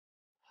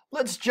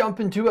Let's jump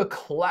into a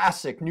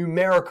classic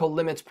numerical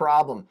limits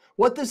problem.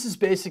 What this is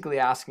basically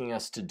asking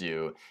us to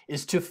do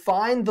is to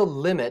find the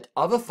limit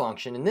of a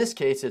function. In this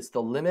case, it's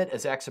the limit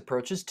as x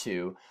approaches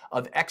 2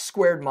 of x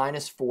squared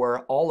minus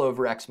 4 all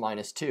over x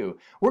minus 2.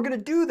 We're going to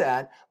do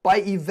that by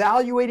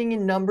evaluating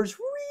in numbers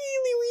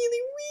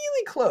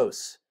really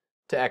close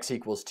to x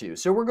equals 2.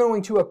 So we're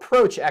going to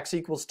approach x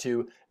equals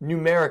 2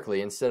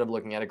 numerically instead of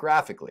looking at it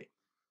graphically.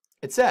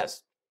 It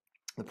says,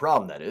 the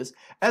problem, that is,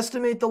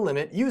 estimate the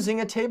limit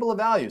using a table of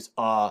values.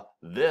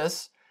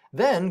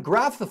 Then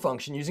graph the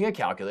function using a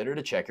calculator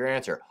to check your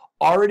answer.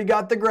 Already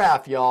got the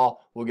graph,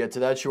 y'all. We'll get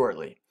to that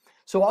shortly.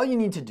 So all you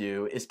need to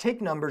do is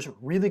take numbers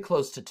really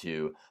close to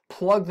 2,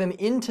 plug them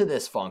into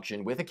this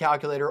function with a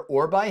calculator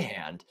or by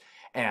hand,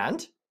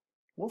 and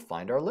we'll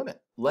find our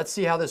limit. Let's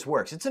see how this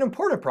works. It's an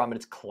important problem, but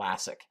it's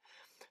classic.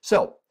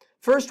 So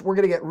first, we're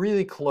going to get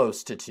really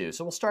close to 2.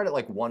 So we'll start at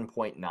like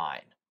 1.9.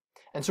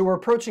 And so we're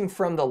approaching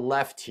from the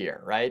left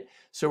here, right?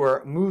 So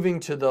we're moving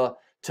to the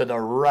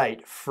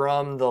right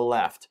from the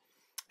left.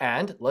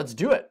 And let's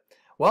do it.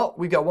 Well,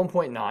 we've got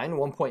 1.9.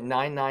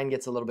 1.99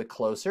 gets a little bit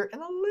closer, and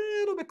a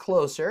little bit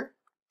closer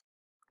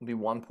will be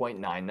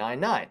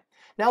 1.999.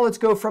 Now let's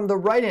go from the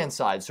right-hand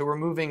side. So we're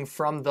moving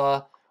from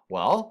the,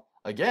 well,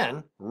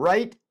 again,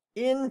 right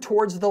in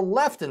towards the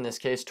left, in this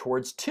case,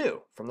 towards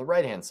 2 from the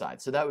right-hand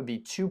side. So that would be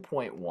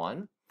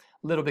 2.1, a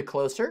little bit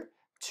closer.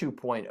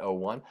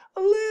 2.01,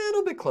 a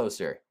little bit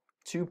closer,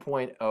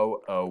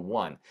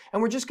 2.001.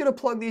 And we're just going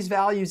to plug these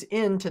values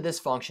into this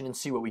function and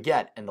see what we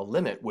get, and the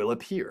limit will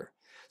appear.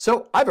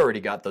 So I've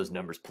already got those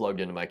numbers plugged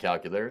into my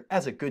calculator,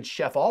 as a good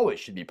chef always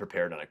should be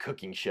prepared on a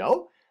cooking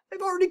show. They've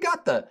already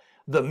got the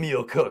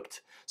meal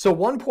cooked. So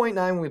 1.9,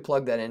 when we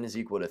plug that in, is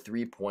equal to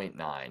 3.9.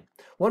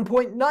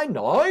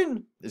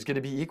 1.99 is going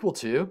to be equal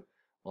to,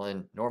 well,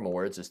 in normal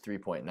words, is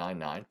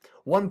 3.99.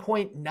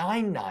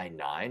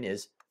 1.999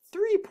 is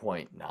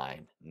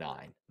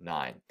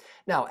 3.999.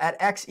 Now, at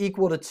x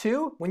equal to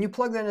 2, when you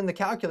plug that in the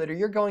calculator,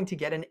 you're going to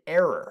get an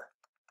error.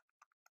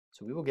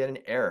 So we will get an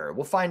error.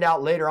 We'll find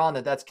out later on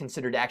that that's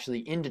considered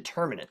actually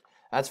indeterminate.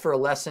 That's for a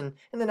lesson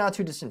in the not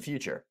too distant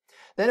future.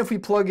 Then if we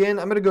plug in,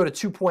 I'm going to go to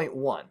 2.1,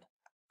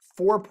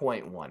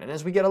 4.1. And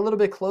as we get a little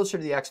bit closer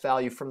to the x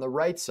value from the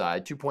right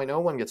side,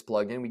 2.01 gets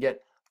plugged in, we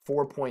get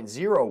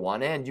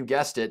 4.01. And you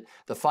guessed it,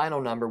 the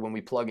final number when we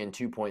plug in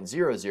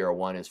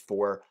 2.001 is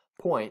 4.001.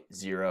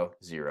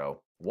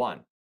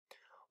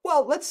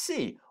 Well, let's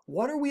see.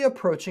 What are we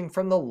approaching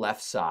from the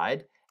left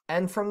side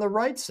and from the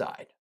right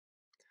side?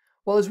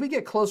 Well, as we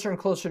get closer and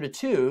closer to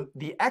 2,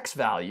 the x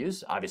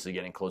values, obviously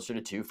getting closer to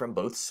 2 from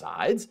both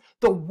sides,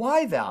 the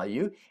y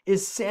value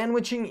is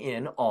sandwiching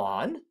in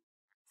on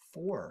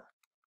 4.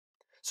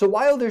 So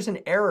while there's an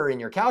error in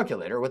your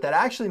calculator, what that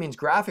actually means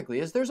graphically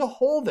is there's a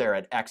hole there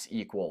at x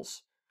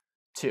equals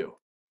 2.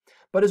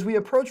 But as we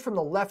approach from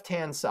the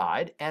left-hand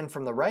side and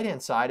from the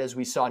right-hand side, as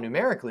we saw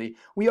numerically,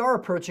 we are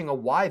approaching a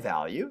y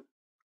value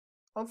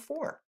of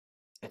 4.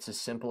 It's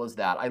as simple as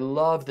that. I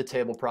love the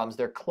table problems.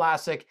 They're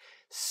classic,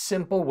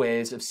 simple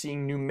ways of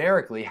seeing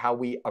numerically how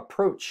we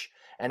approach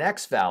an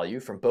x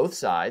value from both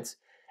sides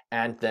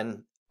and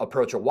then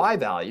approach a y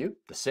value,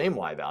 the same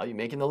y value,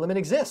 making the limit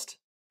exist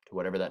to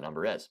whatever that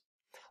number is.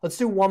 Let's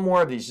do one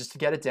more of these just to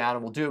get it down,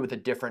 and we'll do it with a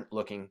different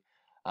looking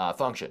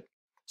function.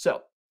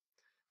 So,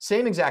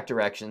 same exact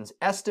directions,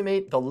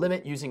 estimate the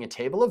limit using a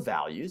table of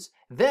values,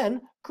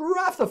 then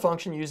graph the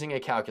function using a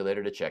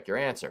calculator to check your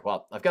answer.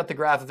 Well, I've got the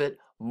graph of it,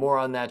 more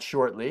on that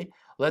shortly.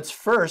 Let's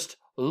first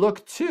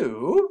look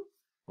to,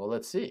 well,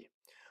 let's see.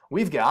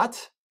 We've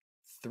got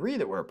 3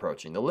 that we're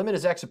approaching. The limit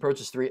as x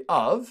approaches 3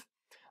 of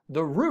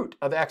the root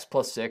of x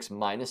plus 6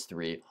 minus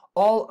 3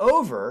 all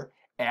over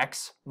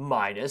x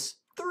minus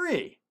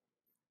 3.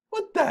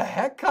 What the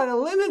heck kind of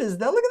limit is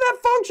that? Look at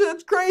that function,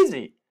 that's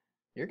crazy.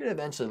 You're going to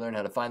eventually learn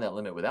how to find that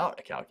limit without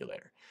a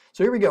calculator.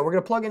 So here we go. We're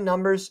going to plug in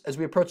numbers as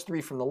we approach 3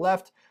 from the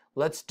left.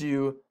 Let's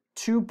do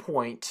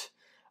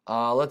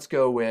let's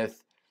go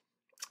with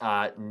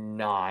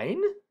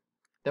 9.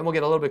 Then we'll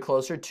get a little bit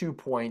closer,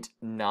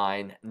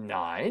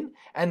 2.99.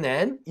 And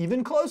then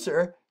even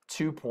closer,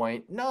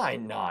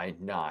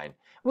 2.999.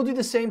 We'll do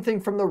the same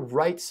thing from the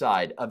right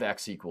side of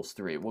x equals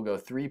 3. We'll go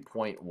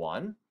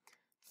 3.1.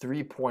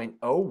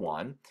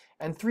 3.01,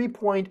 and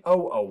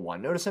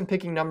 3.001. Notice I'm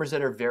picking numbers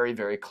that are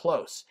very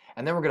close.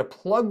 And then we're going to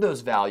plug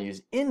those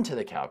values into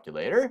the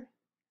calculator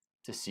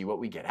to see what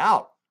we get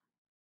out.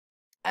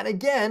 And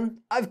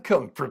again, I've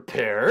come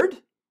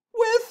prepared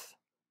with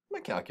my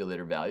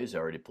calculator values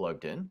already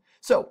plugged in.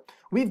 So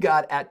we've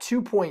got at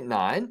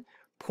 2.9,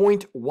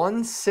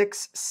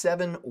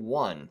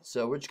 0.1671.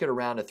 So we're just going to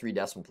round to 3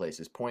 decimal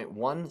places.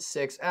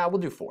 0.16, we'll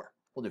do 4.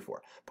 We'll do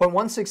 4.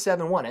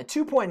 0.1671 at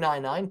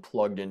 2.99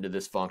 plugged into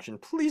this function.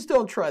 Please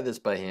don't try this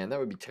by hand. That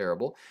would be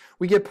terrible.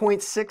 We get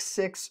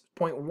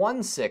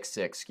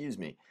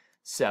 0.166,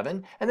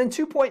 7. And then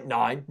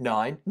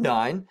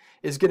 2.999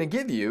 is going to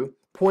give you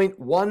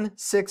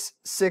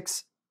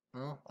 0.166,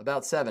 well,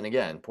 about 7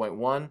 again.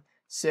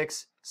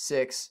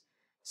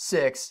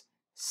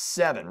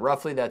 0.16667.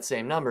 Roughly that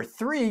same number.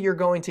 3, you're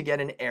going to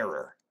get an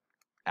error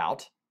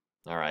out.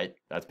 All right,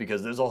 that's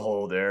because there's a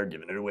hole there,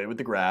 giving it away with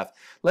the graph.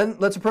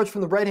 Let's approach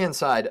from the right-hand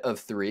side of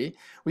 3.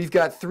 We've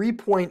got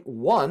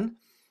 3.1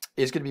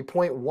 is going to be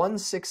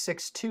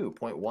 0.1662,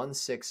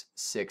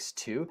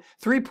 0.1662.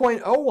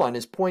 3.01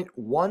 is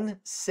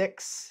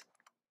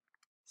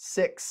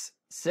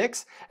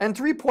 0.1666, and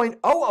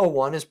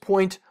 3.001 is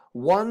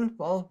 0.1,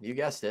 well, you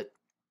guessed it,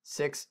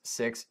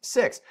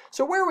 666.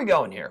 So where are we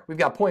going here? We've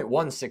got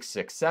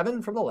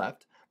 0.1667 from the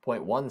left,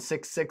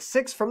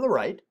 0.1666 from the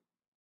right.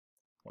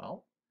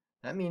 Well,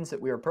 that means that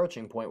we are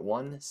approaching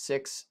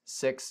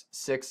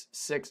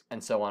 0.16666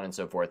 and so on and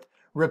so forth,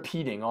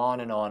 repeating on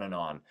and on and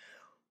on,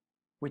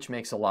 which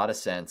makes a lot of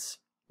sense.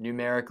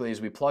 Numerically,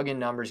 as we plug in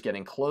numbers,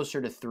 getting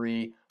closer to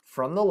 3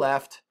 from the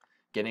left,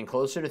 getting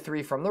closer to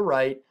 3 from the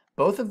right,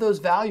 both of those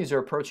values are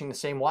approaching the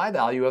same y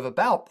value of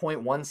about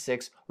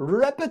 0.16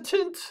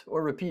 repetant,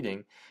 or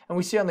repeating. And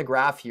we see on the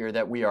graph here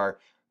that we are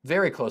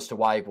very close to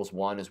y equals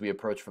 1 as we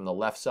approach from the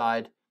left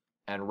side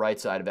and right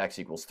side of x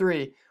equals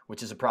 3,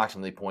 which is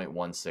approximately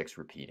 0.16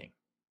 repeating.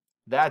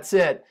 That's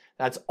it.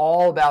 That's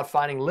all about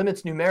finding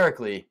limits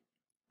numerically.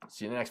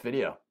 See you in the next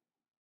video.